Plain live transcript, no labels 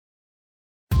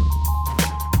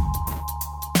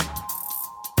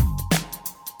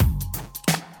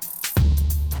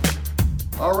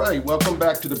All right, welcome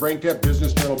back to the BrainTap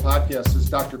Business Journal podcast. This is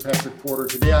Dr. Patrick Porter.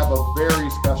 Today I have a very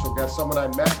special guest, someone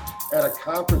I met at a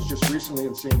conference just recently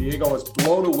in San Diego. I was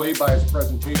blown away by his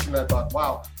presentation. I thought,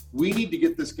 wow, we need to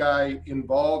get this guy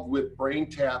involved with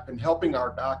BrainTap and helping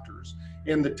our doctors.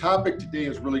 And the topic today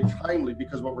is really timely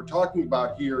because what we're talking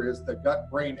about here is the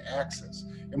gut-brain axis.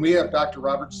 And we have Dr.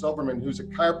 Robert Silverman, who's a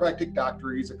chiropractic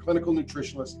doctor. He's a clinical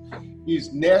nutritionist.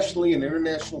 He's nationally and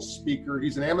international speaker.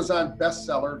 He's an Amazon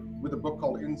bestseller with a book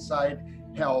called Inside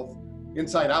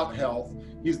Out Health.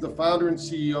 He's the founder and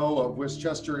CEO of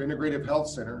Westchester Integrative Health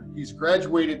Center. He's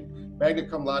graduated magna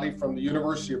cum laude from the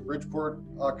University of Bridgeport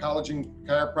College in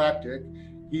Chiropractic.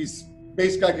 He's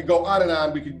basically, I could go on and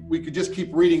on. We could just keep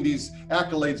reading these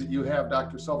accolades that you have,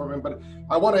 Dr. Silverman. But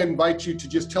I want to invite you to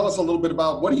just tell us a little bit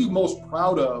about what are you most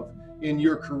proud of in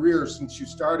your career since you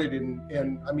started.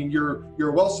 And I mean, you're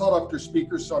a well sought after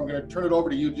speaker, so I'm going to turn it over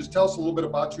to you. Just tell us a little bit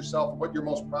about yourself, what you're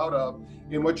most proud of,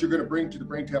 and what you're going to bring to the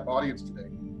BrainTap audience today.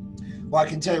 Well, I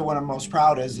can tell you what I'm most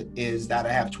proud of is that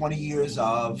I have 20 years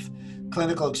of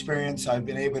clinical experience. I've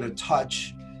been able to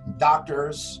touch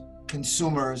doctors,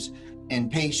 consumers, and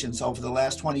patients over the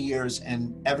last 20 years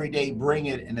and every day bring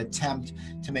it and attempt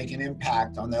to make an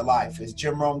impact on their life. As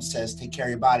Jim Rohn says, take care of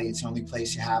your body. It's the only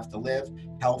place you have to live.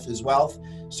 Health is wealth.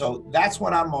 So that's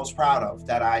what I'm most proud of,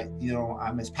 that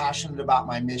I'm as passionate about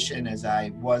my mission as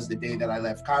I was the day that I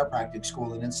left chiropractic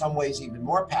school, and in some ways even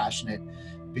more passionate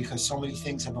because so many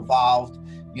things have evolved,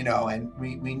 and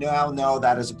we now know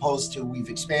that as opposed to we've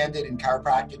expanded in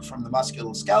chiropractic from the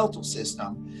musculoskeletal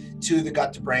system to the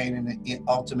gut to brain and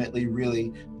ultimately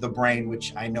really the brain,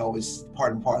 which I know is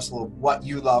part and parcel of what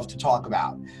you love to talk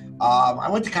about. I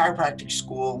went to chiropractic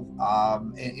school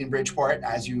in Bridgeport,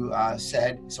 as you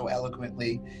said so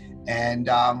eloquently. And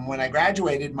when I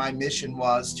graduated, my mission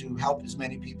was to help as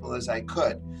many people as I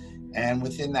could. And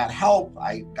within that help,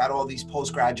 I got all these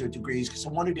postgraduate degrees because I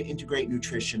wanted to integrate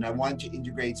nutrition. I wanted to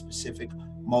integrate specific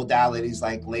modalities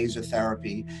like laser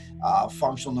therapy,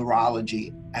 functional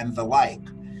neurology, and the like.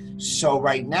 So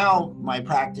right now, my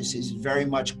practice is very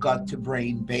much gut to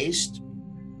brain based.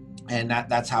 And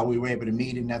that's how we were able to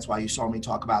meet. And that's why you saw me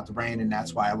talk about the brain. And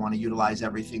that's why I want to utilize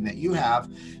everything that you have,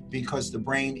 because the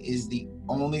brain is the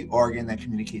only organ that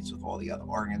communicates with all the other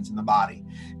organs in the body.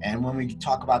 And when we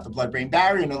talk about the blood-brain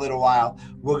barrier in a little while,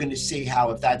 we're going to see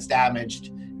how if that's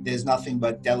damaged, there's nothing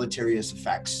but deleterious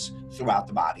effects throughout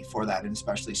the body for that, and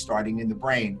especially starting in the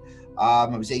brain. I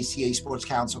was ACA Sports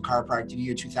Council Chiropractic of the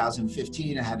Year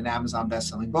 2015. I had an Amazon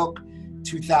best-selling book.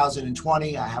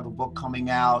 2020, I have a book coming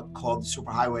out called The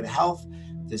Superhighway to Health,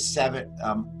 the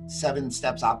seven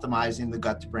steps optimizing the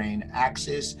gut to brain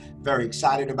axis. Very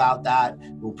excited about that.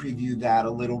 We'll preview that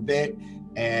a little bit.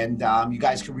 And you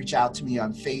guys can reach out to me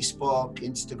on Facebook,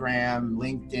 Instagram,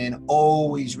 LinkedIn.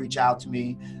 Always reach out to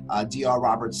me, Dr.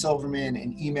 Robert Silverman,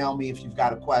 and email me if you've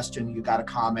got a question, you got a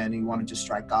comment, and you want to just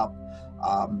strike up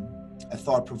a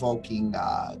thought-provoking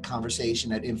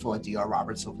conversation at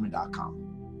info@drrobertsilverman.com.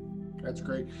 That's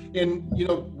great. And,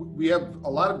 we have a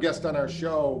lot of guests on our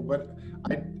show, but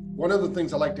one of the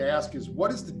things I like to ask is,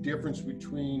 what is the difference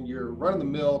between your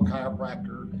run-of-the-mill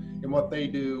chiropractor and what they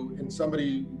do and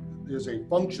somebody is a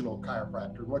functional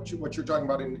chiropractor? What you're talking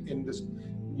about in this,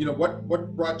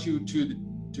 what brought you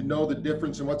to know the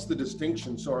difference and what's the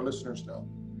distinction so our listeners know?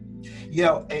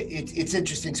 It's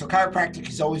interesting. So chiropractic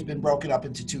has always been broken up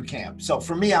into two camps. So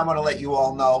for me, I'm going to let you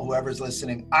all know, whoever's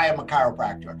listening, I am a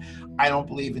chiropractor. I don't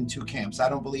believe in two camps. I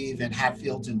don't believe in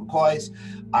Hatfields and McCoys.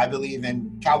 I believe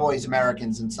in Cowboys,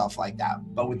 Americans, and stuff like that.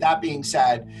 But with that being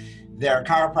said, there are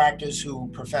chiropractors who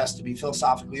profess to be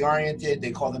philosophically oriented.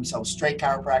 They call themselves straight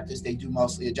chiropractors. They do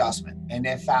mostly adjustment, and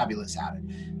they're fabulous at it.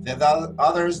 There are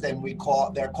others, they're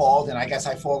called, and I guess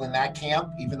I fall in that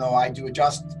camp, even though I do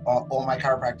adjust all my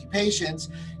chiropractic patients,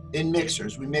 in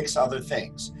mixers. We mix other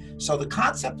things. So the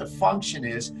concept of function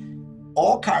is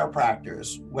all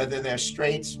chiropractors, whether they're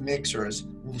straights, mixers,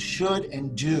 should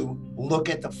and do look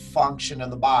at the function of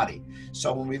the body.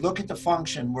 So when we look at the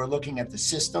function, we're looking at the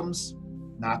systems,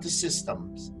 not the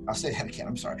systems. I'll say that again,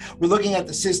 I'm sorry. We're looking at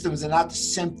the systems and not the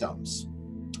symptoms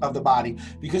of the body,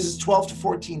 because it's 12 to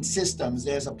 14 systems,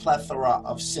 there's a plethora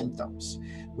of symptoms.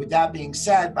 With that being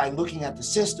said, by looking at the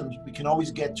systems, we can always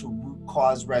get to root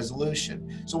cause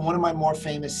resolution. So one of my more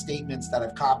famous statements that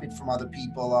I've copied from other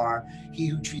people are, he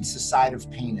who treats the side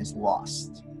of pain is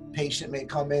lost. Patient may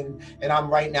come in and I'm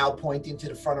right now pointing to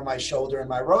the front of my shoulder and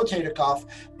my rotator cuff,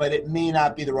 but it may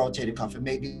not be the rotator cuff. It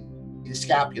may be the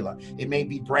scapula. It may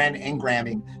be brain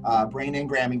engramming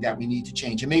that we need to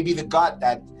change. It may be the gut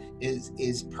that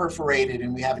is perforated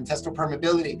and we have intestinal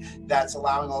permeability that's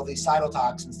allowing all these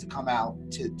cytotoxins to come out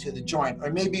to the joint, or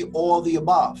maybe all the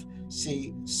above.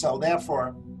 See, so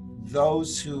therefore,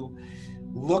 those who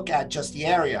look at just the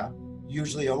area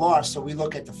usually are lost. So we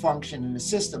look at the function and the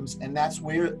systems, and that's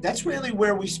really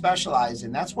where we specialize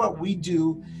in. That's what we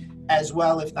do as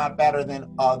well, if not better than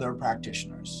other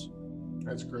practitioners.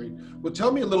 That's great. Well,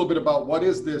 tell me a little bit about what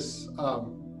is this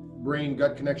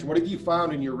brain-gut connection? What have you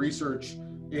found in your research?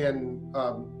 And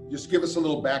just give us a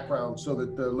little background so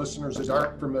that the listeners that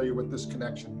aren't familiar with this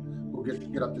connection will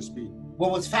get up to speed.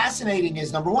 Well, what's fascinating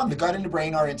is, number one, the gut and the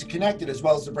brain are interconnected as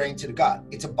well as the brain to the gut.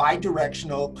 It's a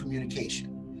bidirectional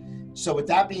communication. So with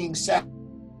that being said,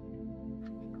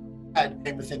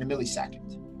 within a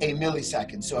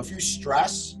millisecond. So if you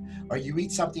stress or you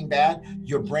eat something bad,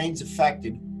 your brain's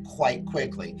affected quite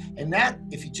quickly. And that,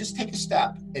 if you just take a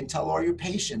step and tell all your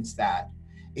patients that,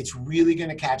 it's really going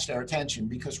to catch their attention,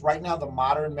 because right now the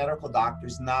modern medical doctor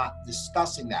is not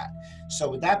discussing that. So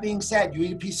with that being said, you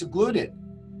eat a piece of gluten.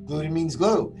 Gluten means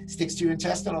glue. It sticks to your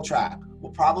intestinal tract.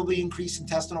 Will probably increase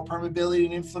intestinal permeability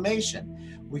and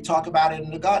inflammation. We talk about it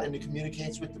in the gut, and it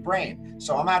communicates with the brain.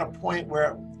 So I'm at a point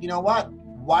where, you know what?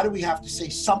 Why do we have to say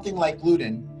something like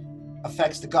gluten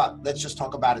affects the gut? Let's just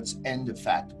talk about its end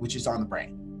effect, which is on the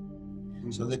brain.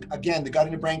 So again, the gut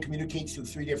and the brain communicates through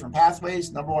 3 different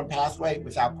pathways. Number 1 pathway,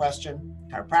 without question,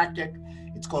 chiropractic.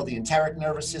 It's called the enteric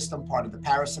nervous system, part of the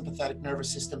parasympathetic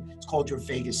nervous system. It's called your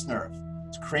vagus nerve.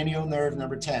 It's cranial nerve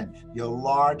number 10, your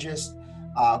largest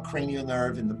cranial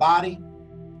nerve in the body.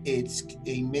 It's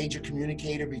a major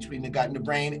communicator between the gut and the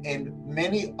brain, and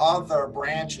many other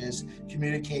branches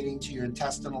communicating to your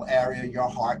intestinal area, your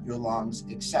heart, your lungs,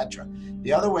 etc.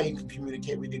 The other way you can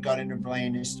communicate with your gut and your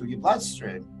brain is through your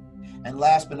bloodstream. And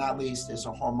last but not least is a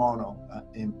hormonal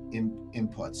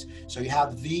inputs. So you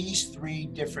have these 3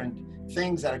 different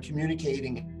things that are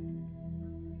communicating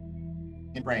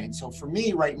in the brain. So for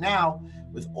me right now,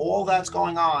 with all that's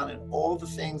going on and all the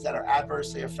things that are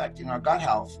adversely affecting our gut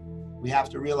health, we have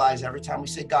to realize every time we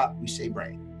say gut, we say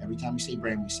brain. Every time we say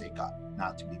brain, we say gut,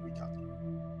 not to be redundant.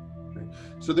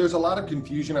 So there's a lot of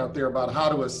confusion out there about how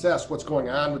to assess what's going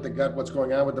on with the gut, what's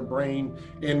going on with the brain.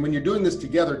 And when you're doing this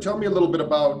together, tell me a little bit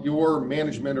about your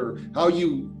management, or how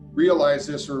you realize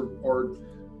this, or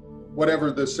whatever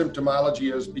the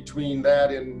symptomology is between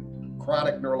that and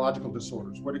chronic neurological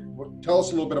disorders. Tell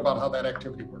us a little bit about how that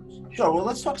activity works. Sure. Well,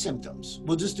 let's talk symptoms.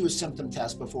 We'll just do a symptom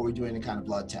test before we do any kind of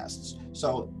blood tests.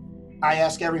 So I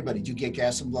ask everybody, do you get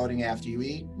gas and bloating after you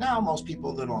eat? Now, most people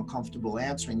are a little uncomfortable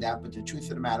answering that, but the truth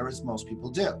of the matter is most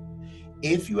people do.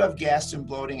 If you have gas and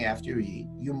bloating after you eat,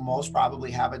 you most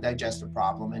probably have a digestive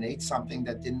problem and ate something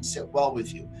that didn't sit well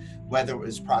with you, whether it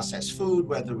was processed food,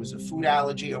 whether it was a food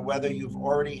allergy, or whether you've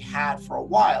already had for a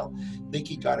while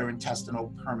leaky gut or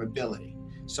intestinal permeability.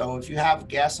 So if you have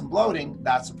gas and bloating,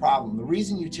 that's a problem. The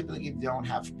reason you typically don't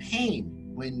have pain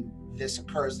when this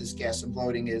occurs, this gas and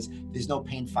bloating, is there's no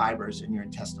pain fibers in your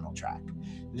intestinal tract.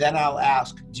 Then I'll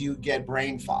ask, do you get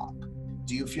brain fog?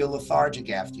 Do you feel lethargic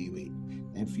after you eat?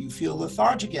 And if you feel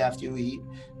lethargic after you eat,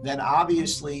 then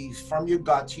obviously from your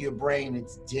gut to your brain,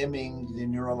 it's dimming the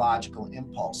neurological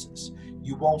impulses.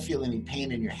 You won't feel any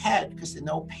pain in your head because there are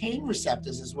no pain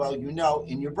receptors as well,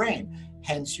 in your brain.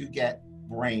 Hence you get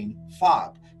brain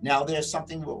fog. Now there's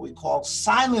something what we call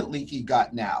silent leaky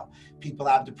gut now. People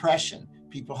have depression.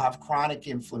 People have chronic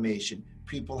inflammation.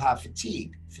 People have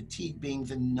fatigue being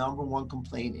the number 1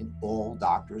 complaint in all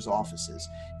doctors' offices.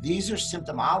 These are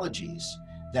symptomologies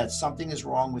that something is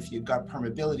wrong with your gut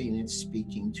permeability and it's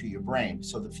speaking to your brain.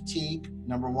 So the fatigue,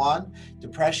 number 1,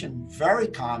 depression, very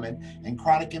common, and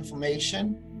chronic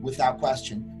inflammation, without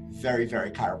question, very,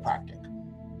 very chiropractic.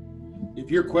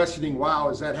 If you're questioning, wow,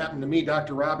 has that happened to me?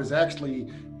 Dr. Rob is actually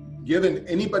given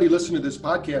anybody listening to this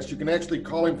podcast, you can actually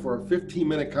call him for a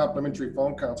 15-minute complimentary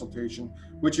phone consultation,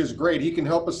 which is great. He can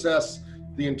help assess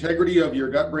the integrity of your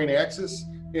gut-brain axis.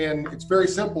 And it's very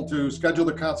simple to schedule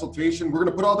the consultation. We're going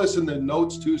to put all this in the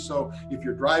notes too. So if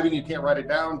you're driving, you can't write it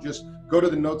down, just go to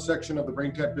the notes section of the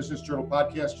BrainTech Business Journal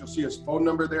podcast. You'll see his phone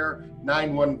number there,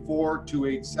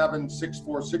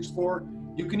 914-287-6464.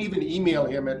 You can even email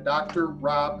him at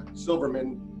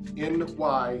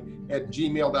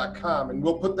drrobsilverman.ny@gmail.com. And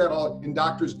we'll put that all in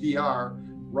Doctor's DR,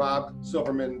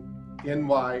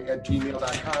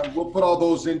 robsilverman.ny@gmail.com. We'll put all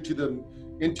those into the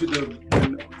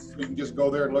notes, so you can just go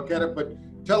there and look at it. But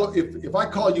if I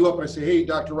call you up and I say, hey,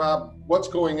 Dr. Rob, what's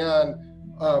going on?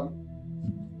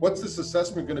 What's this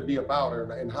assessment going to be about,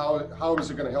 and how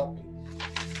is it going to help me?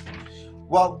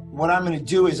 Well, what I'm going to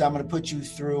do is I'm going to put you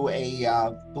through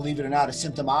believe it or not, a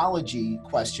symptomology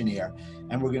questionnaire.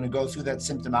 And we're going to go through that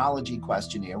symptomology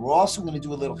questionnaire. We're also going to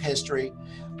do a little history.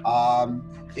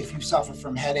 If you suffer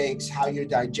from headaches, how your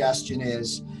digestion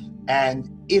is. And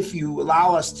if you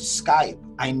allow us to Skype,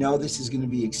 I know this is going to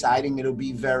be exciting. It'll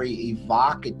be very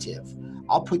evocative.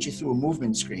 I'll put you through a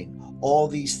movement screen. All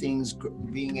these things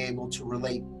being able to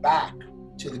relate back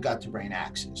to the gut to brain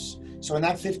axis. So in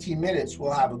that 15 minutes,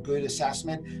 we'll have a good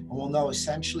assessment and we'll know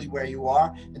essentially where you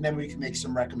are, and then we can make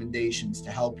some recommendations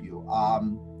to help you.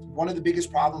 One of the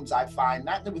biggest problems I find,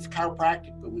 not with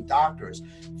chiropractic, but with doctors,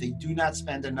 they do not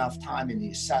spend enough time in the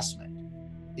assessment.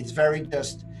 It's very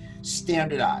just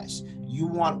standardized. You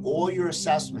want all your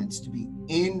assessments to be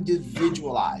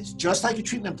individualized, just like a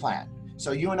treatment plan.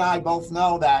 So you and I both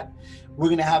know that we're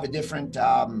going to have a different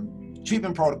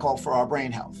treatment protocol for our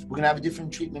brain health. We're going to have a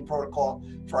different treatment protocol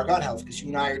for our gut health because you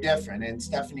and I are different. And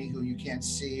Stephanie, who you can't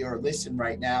see or listen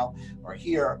right now or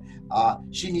hear,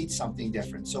 she needs something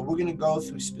different. So we're going to go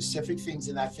through specific things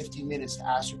in that 15 minutes to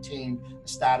ascertain the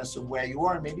status of where you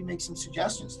are and maybe make some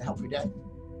suggestions to help your day.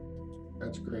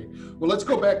 That's great. Well, let's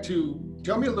go back to,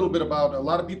 tell me a little bit about, a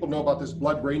lot of people know about this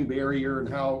blood-brain barrier and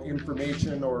how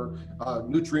information or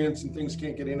nutrients and things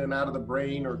can't get in and out of the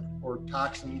brain, or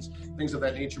toxins, things of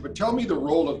that nature. But tell me the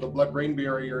role of the blood-brain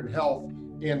barrier in health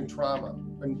and trauma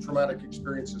and traumatic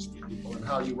experiences for people and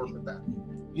how you work with that.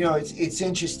 You know, it's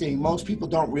interesting. Most people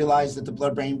don't realize that the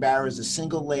blood-brain barrier is a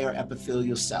single layer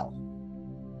epithelial cell.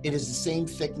 It is the same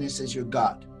thickness as your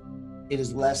gut. It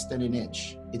is less than an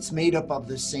inch. It's made up of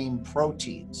the same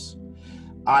proteins.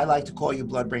 I like to call your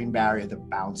blood-brain barrier the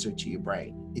bouncer to your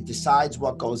brain. It decides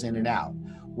what goes in and out.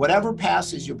 Whatever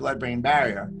passes your blood-brain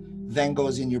barrier then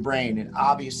goes in your brain, and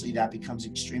obviously that becomes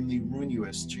extremely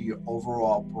ruinous to your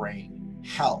overall brain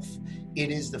health.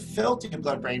 It is the filter your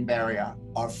blood-brain barrier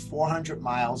are 400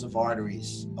 miles of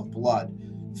arteries of blood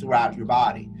throughout your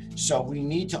body. So we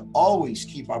need to always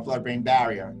keep our blood-brain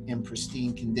barrier in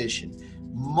pristine condition.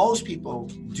 Most people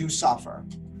do suffer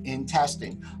in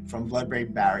testing from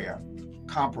blood-brain barrier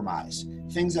compromise.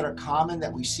 Things that are common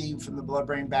that we see from the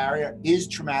blood-brain barrier is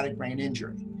traumatic brain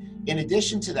injury. In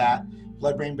addition to that,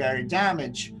 blood-brain barrier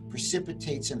damage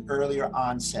precipitates an earlier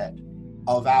onset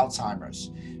of Alzheimer's.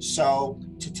 So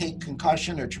to take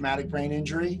concussion or traumatic brain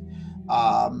injury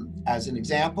as an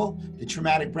example, the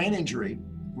traumatic brain injury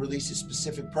releases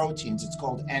specific proteins. It's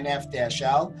called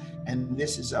NF-L, and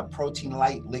this is a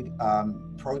protein-like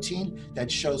protein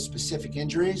that shows specific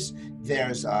injuries.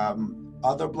 There's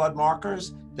other blood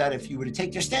markers that if you were to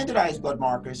take their standardized blood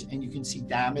markers and you can see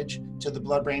damage to the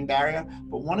blood-brain barrier,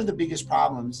 but one of the biggest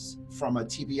problems from a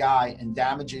TBI and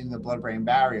damaging the blood-brain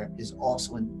barrier is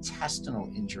also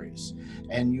intestinal injuries.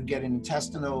 And you get an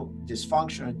intestinal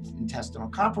dysfunction, intestinal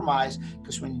compromise,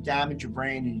 because when you damage your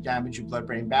brain and you damage your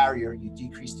blood-brain barrier, you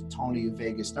decrease the tone of your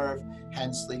vagus nerve,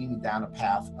 hence leading you down a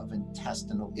path of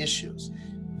intestinal issues.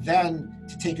 Then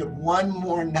to take it one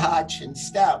more notch and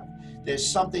step, there's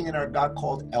something in our gut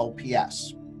called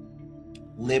LPS,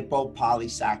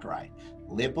 lipopolysaccharide.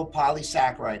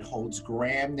 Lipopolysaccharide holds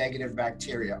gram-negative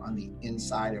bacteria on the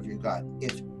inside of your gut.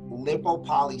 If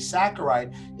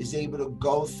lipopolysaccharide is able to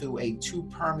go through a too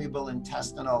permeable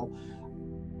intestinal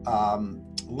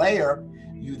layer,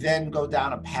 you then go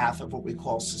down a path of what we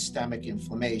call systemic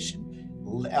inflammation.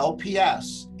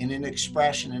 LPS, in an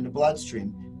expression in the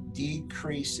bloodstream,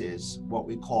 decreases what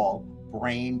we call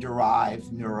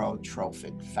brain-derived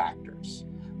neurotrophic factors.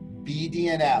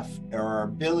 BDNF, our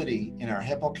ability in our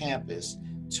hippocampus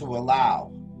to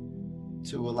allow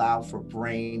for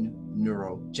brain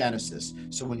neurogenesis.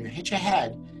 So when you hit your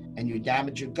head and you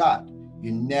damage your gut,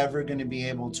 you're never going to be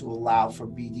able to allow for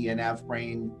BDNF,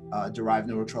 brain-derived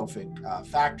neurotrophic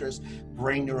factors,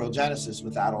 brain neurogenesis,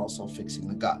 without also fixing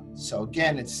the gut. So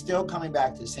again, it's still coming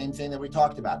back to the same thing that we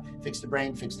talked about. Fix the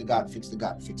brain, fix the gut, fix the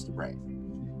gut, fix the brain.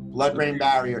 Blood-brain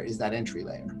barrier is that entry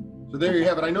layer. So there you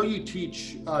have it. I know you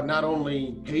teach not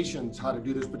only patients how to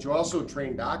do this, but you also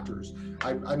train doctors.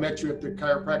 I met you at the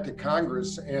Chiropractic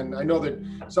Congress, and I know that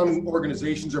some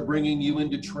organizations are bringing you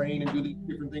in to train and do these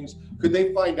different things. Could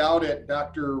they find out at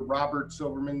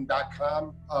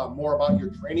drrobertsilverman.com more about your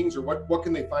trainings, or what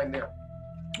can they find there?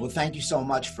 Well, thank you so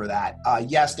much for that.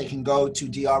 Yes, they can go to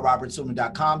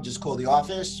drrobertsilverman.com. Just call the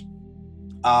office.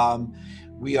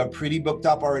 We are pretty booked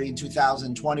up already in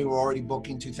 2020. We're already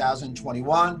booking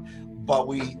 2021, but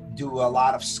we do a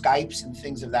lot of Skypes and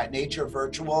things of that nature,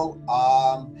 virtual.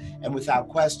 And without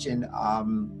question,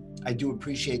 I do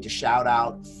appreciate the shout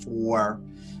out for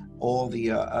all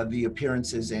the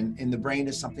appearances. And the brain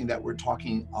is something that we're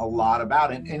talking a lot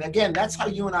about. And again, that's how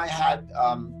you and I had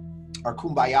our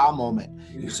kumbaya moment.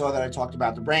 You saw that I talked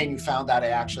about the brain. You found out I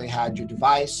actually had your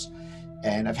device.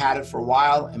 And I've had it for a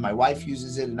while, and my wife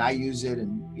uses it, and I use it,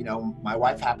 and you know, my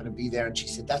wife happened to be there, and she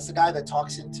said, "That's the guy that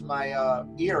talks into my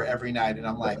ear every night." And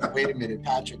I'm like, "Wait a minute,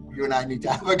 Patrick, you and I need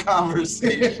to have a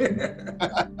conversation."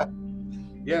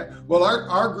 Yeah, well,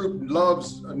 our group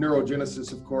loves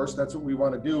neurogenesis, of course. That's what we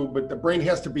want to do, but the brain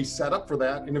has to be set up for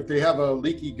that. And if they have a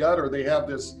leaky gut, or they have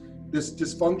this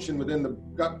dysfunction within the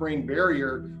gut-brain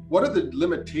barrier, what are the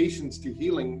limitations to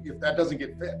healing if that doesn't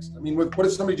get fixed? I mean, what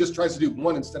if somebody just tries to do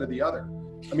one instead of the other?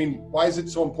 I mean, why is it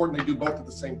so important they do both at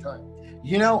the same time?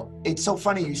 You know, it's so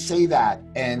funny you say that.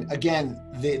 And again,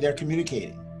 they're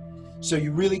communicating. So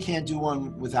you really can't do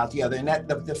one without the other. And that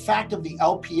the fact of the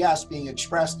LPS being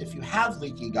expressed if you have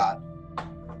leaky gut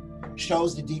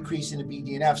shows the decrease in the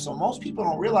BDNF. So most people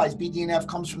don't realize BDNF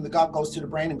comes from the gut, goes to the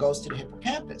brain, and goes to the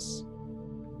hippocampus.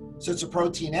 So it's a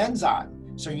protein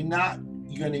enzyme. So you're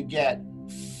going to get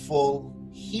full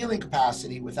healing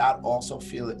capacity without also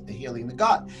healing the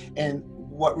gut. And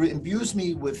what imbues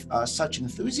me with such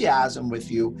enthusiasm with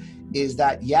you is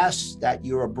that, yes, that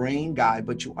you're a brain guy,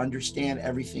 but you understand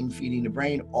everything feeding the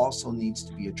brain also needs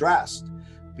to be addressed,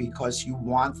 because you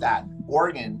want that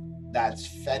organ that's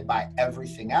fed by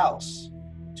everything else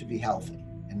to be healthy.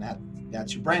 And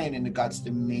that's your brain, and the gut's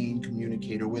the main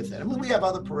communicator with it. I mean, we have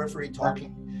other periphery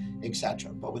talking,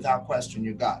 etc., but without question,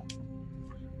 your gut.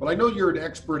 Well, I know you're an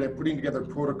expert at putting together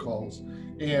protocols,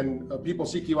 and people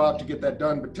seek you out to get that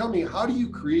done. But tell me, how do you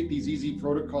create these easy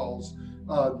protocols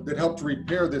that help to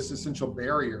repair this essential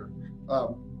barrier?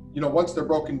 Once they're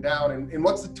broken down, and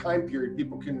what's the time period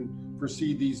people can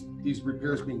foresee these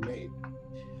repairs being made?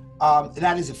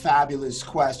 That is a fabulous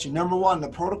question. Number one, the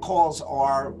protocols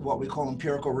are what we call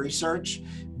empirical research,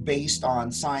 based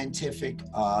on scientific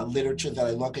literature that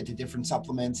I look at the different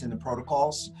supplements in the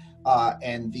protocols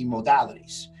and the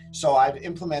modalities. So I've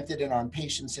implemented it on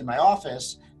patients in my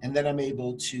office, and then I'm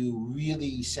able to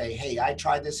really say, hey, I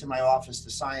tried this in my office. The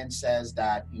science says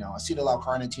that, acetyl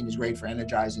L-carnitine is great for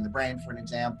energizing the brain, for an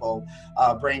example.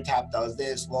 Brain Tap does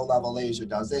this, low-level laser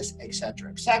does this, et cetera,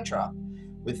 et cetera.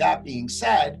 With that being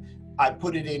said, I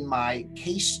put it in my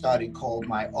case study called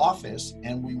My Office,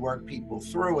 and we work people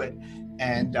through it.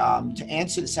 And to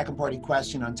answer the second party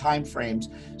question on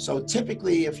timeframes, so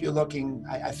typically if you're looking,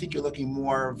 I think you're looking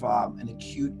more of an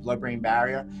acute blood-brain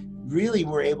barrier. Really,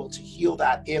 we're able to heal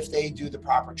that if they do the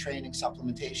proper training,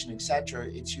 supplementation, etc.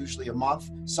 It's usually a month,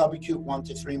 subacute 1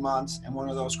 to 3 months, and one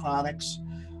of those chronics.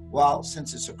 Well,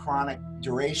 since it's a chronic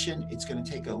duration, it's going to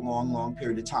take a long, long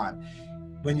period of time.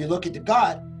 When you look at the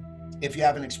gut, if you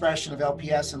have an expression of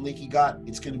LPS and leaky gut,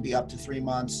 it's going to be up to 3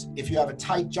 months. If you have a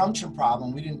tight junction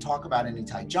problem, we didn't talk about any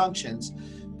tight junctions,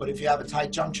 but if you have a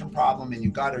tight junction problem in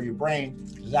your gut or your brain,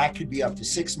 that could be up to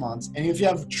 6 months. And if you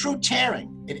have true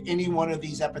tearing in any one of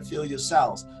these epithelial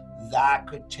cells, that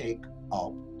could take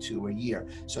up to a year.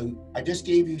 So I just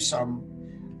gave you some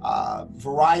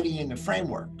variety in the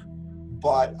framework,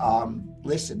 but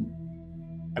listen,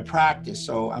 I practice,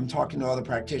 so I'm talking to other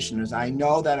practitioners. I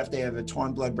know that if they have a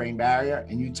torn blood-brain barrier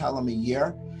and you tell them a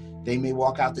year, they may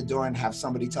walk out the door and have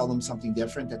somebody tell them something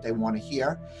different that they want to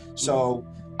hear. So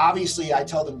obviously I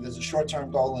tell them there's a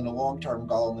short-term goal and a long-term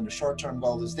goal, and the short-term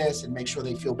goal is this, and make sure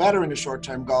they feel better in the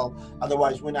short-term goal.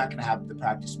 Otherwise, we're not going to have the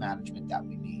practice management that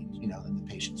we need, and the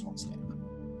patients won't stay.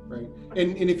 Right.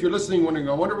 And if you're listening, wondering,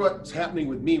 I wonder what's happening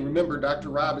with me, remember, Dr.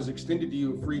 Rob has extended to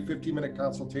you a free 15-minute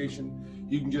consultation.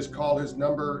 You can just call his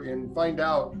number and find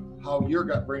out how your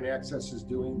gut-brain access is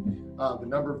doing. The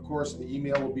number, of course, and the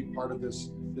email will be part of this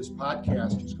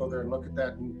podcast. Just go there and look at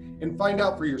that and find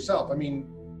out for yourself. I mean,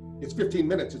 it's 15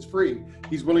 minutes. It's free.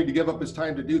 He's willing to give up his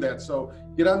time to do that. So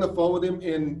get on the phone with him.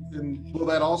 And will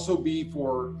that also be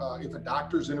for if a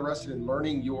doctor's interested in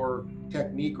learning your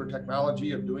technique or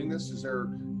technology of doing this?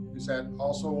 Is that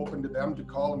also open to them to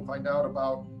call and find out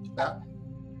about that?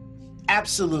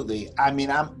 Absolutely. I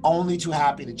mean, I'm only too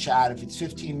happy to chat if it's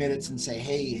 15 minutes and say,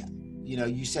 hey,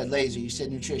 you said laser, you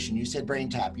said nutrition, you said Brain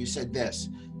Tap, you said this.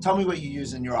 Tell me what you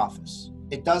use in your office.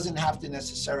 It doesn't have to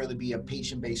necessarily be a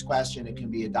patient-based question. It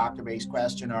can be a doctor-based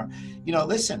question, or,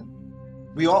 listen,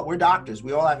 we're doctors.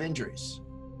 We all have injuries.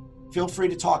 Feel free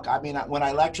to talk. I mean, when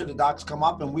I lecture, the docs come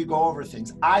up and we go over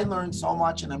things. I learned so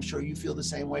much, and I'm sure you feel the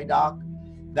same way, Doc,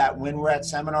 that when we're at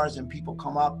seminars and people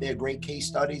come up, they're great case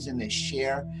studies and they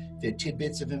share their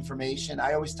tidbits of information.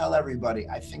 I always tell everybody,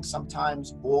 I think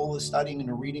sometimes all the studying and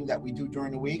the reading that we do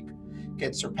during the week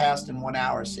gets surpassed in 1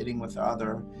 hour sitting with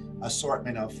other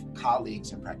assortment of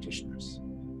colleagues and practitioners.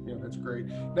 Yeah, that's great.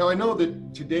 Now, I know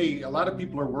that today a lot of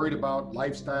people are worried about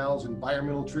lifestyles,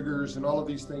 environmental triggers, and all of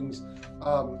these things.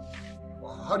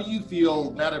 How do you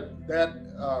feel that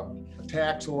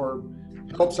attacks or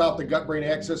helps out the gut-brain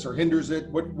axis or hinders it?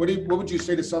 What would you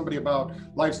say to somebody about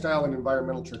lifestyle and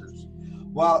environmental triggers?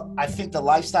 Well, I think the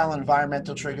lifestyle and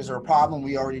environmental triggers are a problem.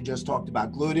 We already just talked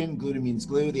about gluten. Gluten means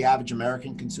glue. The average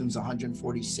American consumes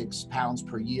 146 pounds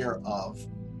per year of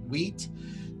wheat.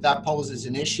 That poses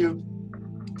an issue,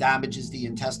 damages the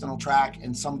intestinal tract,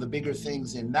 and some of the bigger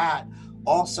things in that.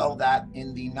 Also, that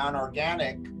in the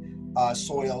non-organic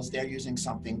soils, they're using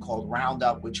something called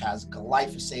Roundup, which has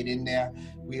glyphosate in there.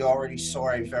 We already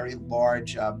saw a very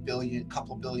large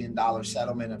couple $billion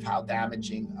settlement of how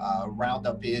damaging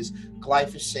Roundup is.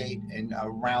 Glyphosate and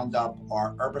Roundup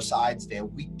are herbicides. They're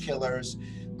weed killers.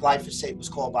 Glyphosate was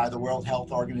called by the World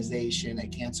Health Organization a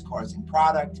cancer-causing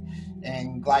product,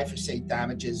 and glyphosate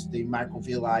damages the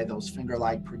microvilli, those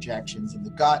finger-like projections in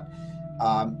the gut.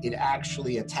 It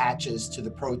actually attaches to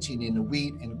the protein in the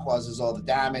wheat and causes all the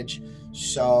damage.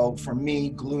 So for me,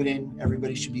 gluten,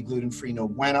 everybody should be gluten-free, no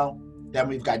bueno. Then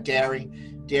we've got dairy.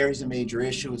 Dairy is a major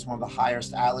issue. It's one of the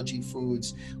highest allergy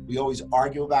foods. We always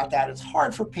argue about that. It's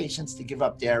hard for patients to give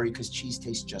up dairy because cheese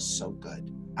tastes just so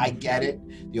good. I get it.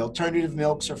 The alternative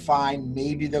milks are fine.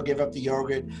 Maybe they'll give up the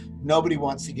yogurt. Nobody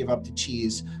wants to give up the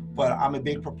cheese, but I'm a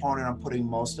big proponent on putting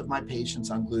most of my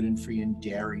patients on gluten-free and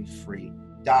dairy-free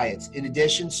diets. In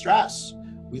addition, stress.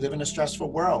 We live in a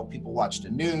stressful world. People watch the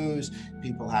news,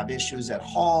 people have issues at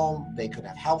home, they could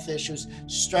have health issues.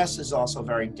 Stress is also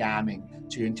very damning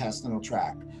to your intestinal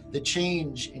tract. The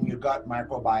change in your gut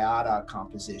microbiota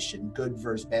composition, good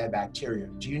versus bad bacteria.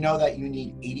 Do you know that you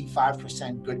need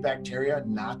 85% good bacteria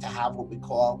not to have what we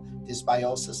call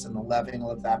dysbiosis and the leavening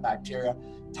of that bacteria?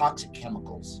 Toxic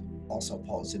chemicals also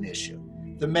pose an issue.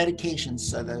 The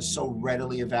medications that are so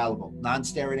readily available,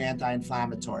 non-steroid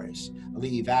anti-inflammatories,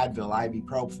 Aleve, Advil,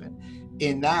 ibuprofen.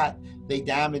 In that, they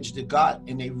damage the gut,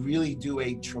 and they really do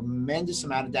a tremendous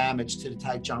amount of damage to the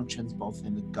tight junctions, both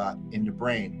in the gut and the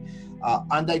brain.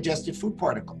 Undigested food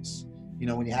particles. You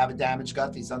know, when you have a damaged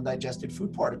gut, these undigested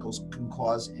food particles can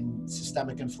cause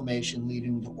systemic inflammation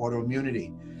leading to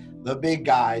autoimmunity. The big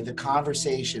guy, the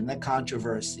conversation, the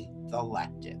controversy, the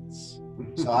lectins.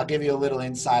 So I'll give you a little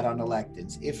insight on the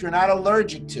lectins. If you're not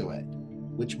allergic to it,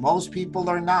 which most people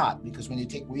are not, because when you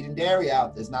take wheat and dairy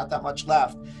out, there's not that much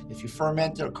left. If you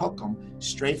ferment or cook them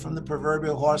straight from the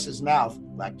proverbial horse's mouth,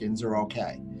 lectins are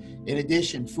okay. In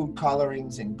addition, food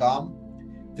colorings and gum,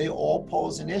 they all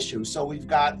pose an issue. So we've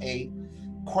got a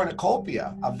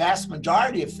cornucopia, a vast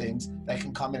majority of things that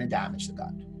can come in and damage the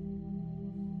gut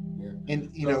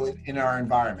in our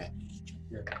environment.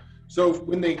 Yeah. So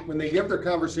when they have their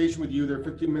conversation with you, their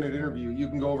 15-minute interview, you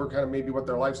can go over kind of maybe what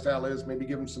their lifestyle is, maybe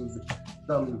give them some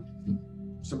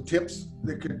tips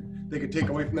that they could take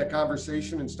away from that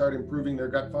conversation and start improving their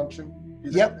gut function.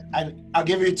 Yep, I'll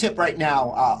give you a tip right now.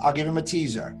 I'll give them a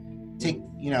teaser. Take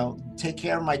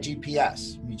care of my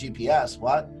GPS. Your GPS,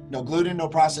 what? No gluten, no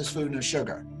processed food, no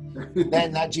sugar.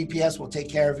 Then that GPS will take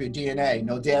care of your DNA.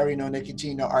 No dairy, no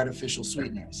nicotine, no artificial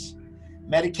sweeteners.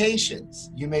 Medications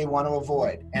you may want to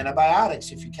avoid.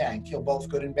 Antibiotics, if you can, kill both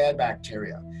good and bad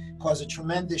bacteria. Cause a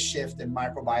tremendous shift in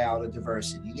microbiota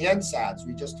diversity. The NSAIDs,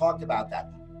 we just talked about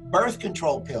that. Birth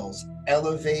control pills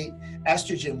elevate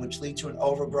estrogen, which lead to an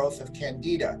overgrowth of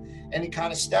candida. Any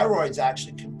kind of steroids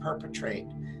actually can perpetrate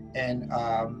an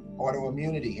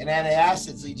autoimmunity. And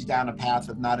antacids lead you down a path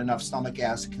of not enough stomach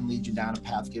acid, can lead you down a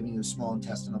path giving you small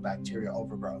intestinal bacteria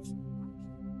overgrowth.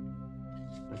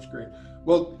 That's great.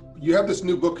 Well, you have this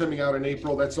new book coming out in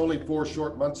April. That's only 4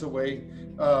 short months away,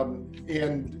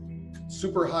 and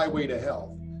Super Highway to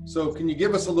Health. So can you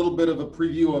give us a little bit of a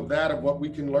preview of that, of what we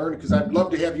can learn? Because I'd love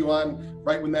to have you on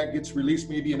right when that gets released.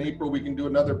 Maybe in April, we can do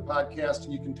another podcast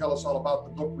and you can tell us all about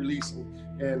the book release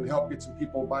and help get some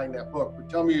people buying that book. But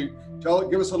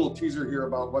give us a little teaser here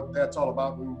about what that's all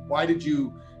about and why did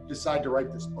you decide to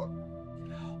write this book?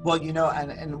 Well,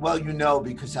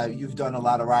 because you've done a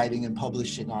lot of writing and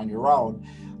publishing on your own.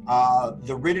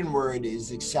 The written word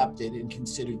is accepted and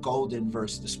considered golden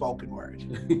versus the spoken word.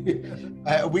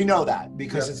 We know that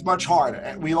because it's much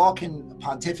harder. We all can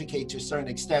pontificate to a certain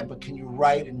extent, but can you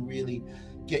write and really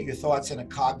get your thoughts in a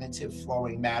cognitive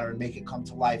flowing manner and make it come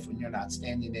to life when you're not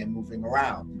standing there moving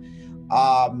around?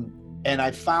 And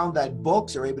I found that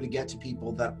books are able to get to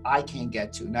people that I can't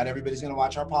get to. Not everybody's going to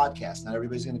watch our podcast. Not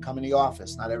everybody's going to come in the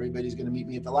office. Not everybody's going to meet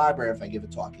me at the library if I give a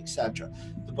talk, etc.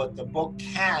 But the book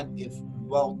can, if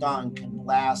well done, can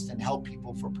last and help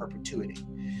people for perpetuity.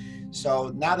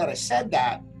 So now that I said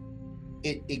that,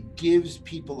 it gives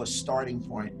people a starting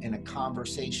point and a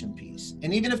conversation piece.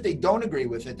 And even if they don't agree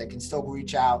with it, they can still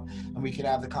reach out and we can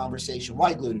have the conversation.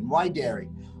 Why gluten? Why dairy?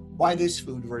 Why this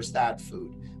food versus that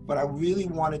food? But I really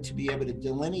wanted to be able to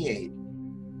delineate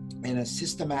in a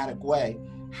systematic way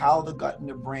how the gut and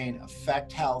the brain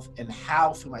affect health and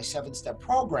how through my 7-step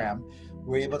program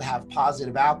we're able to have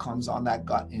positive outcomes on that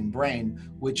gut and brain,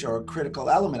 which are a critical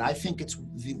element. I think it's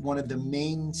one of the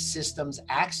main systems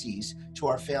axes to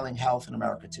our failing health in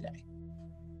America today.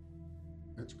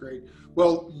 That's great.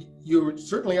 Well, you're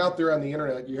certainly out there on the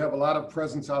internet. You have a lot of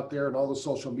presence out there and all the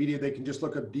social media. They can just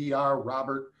look up Dr.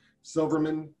 Robert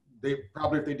Silverman. They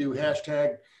probably, if they do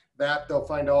hashtag that, they'll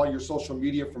find all your social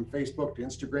media from Facebook to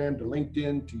Instagram to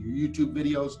LinkedIn to your YouTube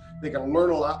videos. They can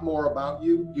learn a lot more about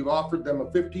you. You've offered them a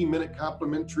 15-minute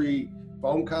complimentary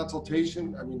phone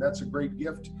consultation. I mean, that's a great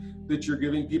gift that you're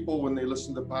giving people when they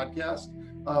listen to the podcast.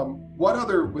 What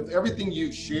other, with everything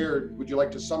you've shared, would you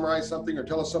like to summarize something or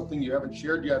tell us something you haven't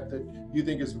shared yet that you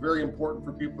think is very important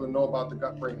for people to know about the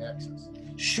gut-brain axis?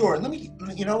 Sure.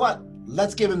 You know what?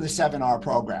 Let's give them the 7R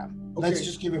program. Okay. Let's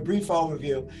just give a brief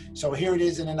overview. So here it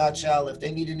is in a nutshell. If they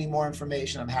need any more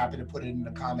information, I'm happy to put it in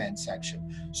the comment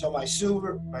section. So my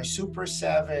Super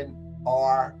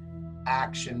 7R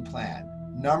action plan.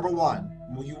 Number one,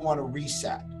 you want to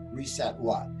reset. Reset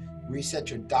what? Reset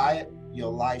your diet,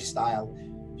 your lifestyle,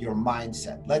 your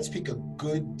mindset. Let's pick a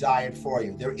good diet for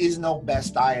you. There is no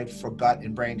best diet for gut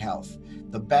and brain health.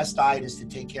 The best diet is to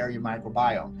take care of your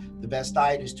microbiome. The best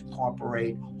diet is to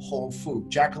incorporate whole food.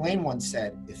 Jack LaLanne once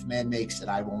said, if man makes it,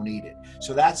 I won't eat it.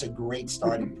 So that's a great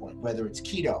starting point, whether it's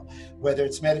keto, whether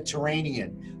it's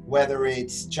Mediterranean, whether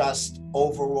it's just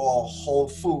overall whole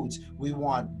foods. We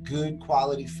want good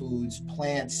quality foods,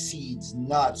 plants, seeds,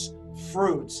 nuts,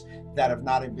 fruits that have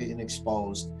not been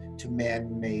exposed to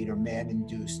man-made or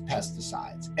man-induced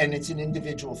pesticides. And it's an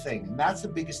individual thing. And that's the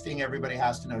biggest thing everybody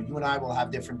has to know. You and I will have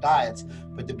different diets,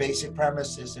 but the basic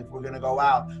premise is if we're gonna go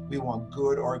out, we want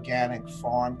good, organic,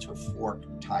 farm to fork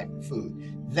type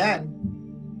food. Then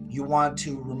you want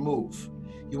to remove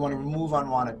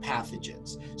unwanted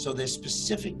pathogens. So there's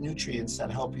specific nutrients that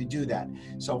help you do that.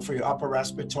 So for your upper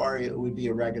respiratory, it would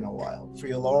be oregano oil. For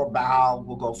your lower bowel,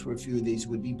 we'll go through a few of these,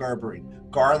 would be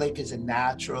berberine. Garlic is a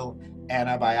natural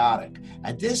antibiotic.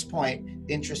 At this point,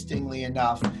 interestingly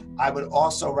enough, I would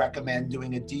also recommend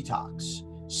doing a detox.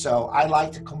 So I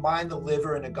like to combine the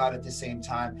liver and the gut at the same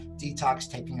time, detox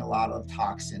taking a lot of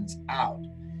toxins out.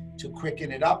 To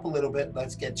quicken it up a little bit,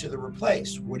 let's get to the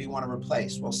replace. What do you want to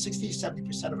replace? Well, 60 to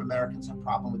 70% of Americans have a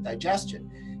problem with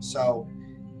digestion. So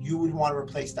you would want to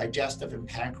replace digestive and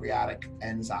pancreatic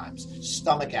enzymes,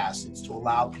 stomach acids to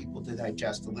allow people to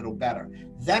digest a little better.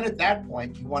 Then at that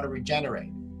point, you want to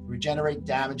regenerate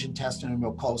damaged intestinal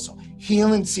mucosa,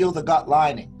 heal and seal the gut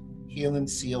lining, heal and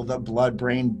seal the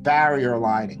blood-brain barrier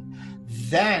lining.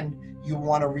 Then you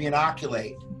want to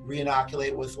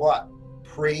reinoculate with what?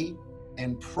 Pre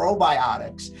and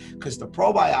probiotics, because the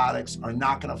probiotics are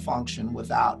not going to function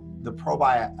without the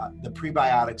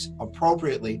prebiotics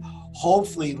appropriately,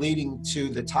 hopefully leading to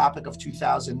the topic of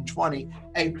 2020,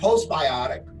 a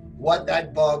postbiotic, what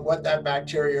that bug, what that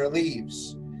bacteria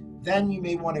leaves. Then you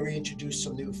may want to reintroduce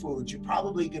some new foods. You're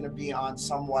probably going to be on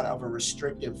somewhat of a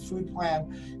restrictive food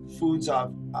plan, foods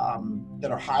that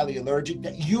are highly allergic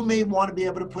that you may want to be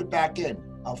able to put back in.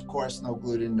 Of course, no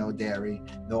gluten, no dairy,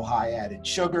 no high added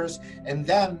sugars. And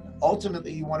then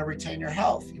ultimately you want to retain your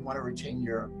health. You want to retain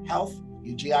your health,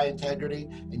 your GI integrity,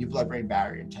 and your blood-brain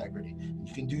barrier integrity.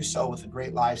 You can do so with a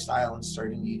great lifestyle and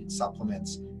certain needed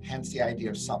supplements. Hence the idea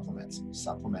of supplements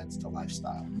to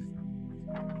lifestyle.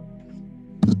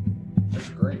 That's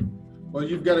great. Well,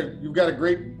 you've got a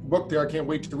great book there. I can't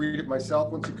wait to read it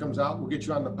myself. Once it comes out, we'll get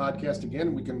you on the podcast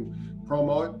again. We can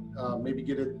promo it, maybe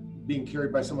get it being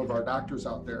carried by some of our doctors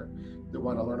out there that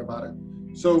want to learn about it.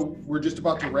 So we're just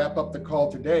about to wrap up the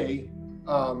call today.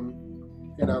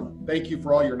 Thank you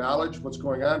for all your knowledge, what's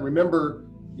going on. Remember,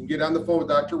 you can get on the phone with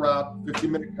Dr. Rob,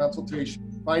 15-minute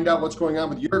consultation, find out what's going on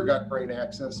with your gut-brain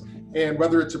axis, and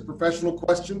whether it's a professional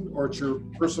question or it's your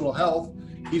personal health,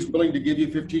 he's willing to give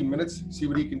you 15 minutes, see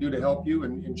what he can do to help you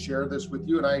and share this with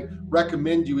you. And I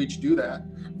recommend you each do that,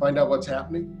 find out what's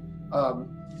happening.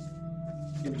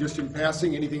 And just in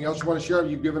passing, anything else you want to share?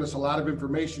 You've given us a lot of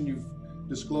information. You've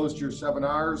disclosed your 7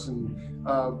 R's, and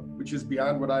which is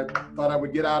beyond what I thought I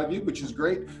would get out of you, which is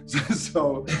great.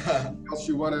 So anything else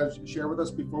you want to share with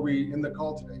us before we end the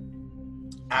call today?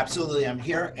 Absolutely, I'm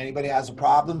here. Anybody has a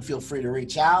problem, feel free to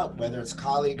reach out, whether it's a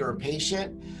colleague or a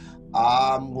patient. We're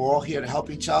all here to help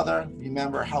each other.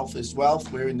 Remember, health is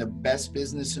wealth. We're in the best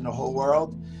business in the whole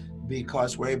world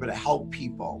because we're able to help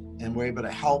people and we're able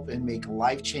to help and make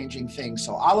life-changing things.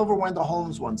 So Oliver Wendell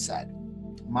Holmes once said,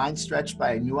 mind stretched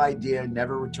by a new idea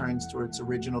never returns to its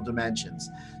original dimensions.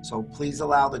 So please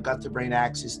allow the gut-to-brain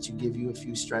axis to give you a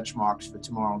few stretch marks for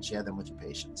tomorrow and share them with your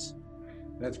patients.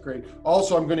 That's great.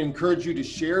 Also, I'm going to encourage you to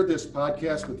share this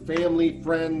podcast with family,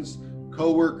 friends,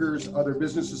 coworkers, other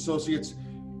business associates.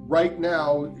 right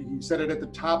now, he said it at the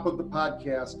top of the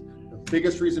podcast, the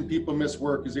biggest reason people miss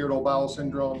work is irritable bowel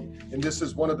syndrome. And this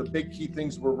is one of the big key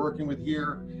things we're working with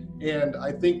here. And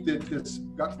I think that this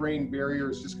gut-brain barrier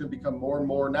is just going to become more and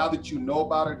more. Now that you know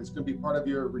about it, it's going to be part of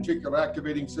your reticular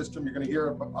activating system. You're going to hear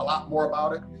a lot more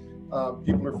about it.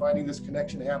 People are finding this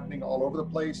connection happening all over the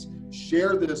place.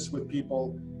 Share this with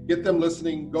people. Get them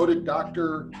listening. Go to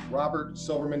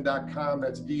drrobertsilverman.com.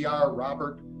 That's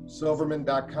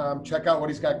drrobertsilverman.com. Check out what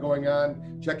he's got going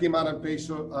on. Check him out on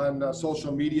Facebook, on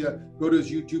social media. Go to his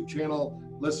YouTube channel.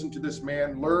 Listen to this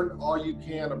man. Learn all you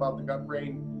can about the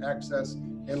gut-brain axis.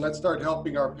 And let's start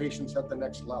helping our patients at the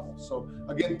next level. So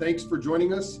again, thanks for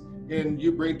joining us. And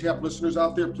you BrainTap listeners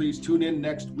out there, please tune in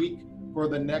next week for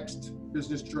the next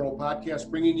Business Journal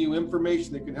podcast, bringing you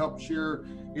information that can help share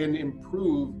and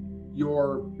improve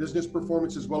your business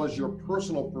performance as well as your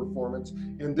personal performance.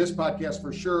 And this podcast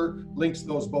for sure links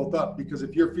those both up, because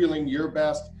if you're feeling your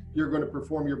best, you're going to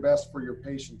perform your best for your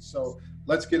patients. So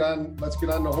let's get on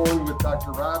the horn with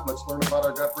Dr. Rob. Let's learn about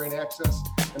our gut-brain axis,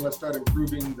 and let's start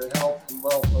improving the health and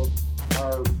wealth of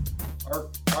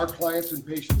our clients and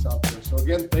patients out there. So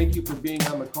again, thank you for being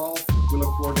on the call. We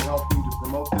look forward to helping to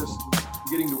promote this and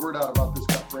getting the word out about this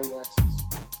gut-brain axis.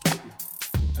 Thank you.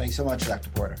 Thanks so much, Dr.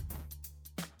 Porter.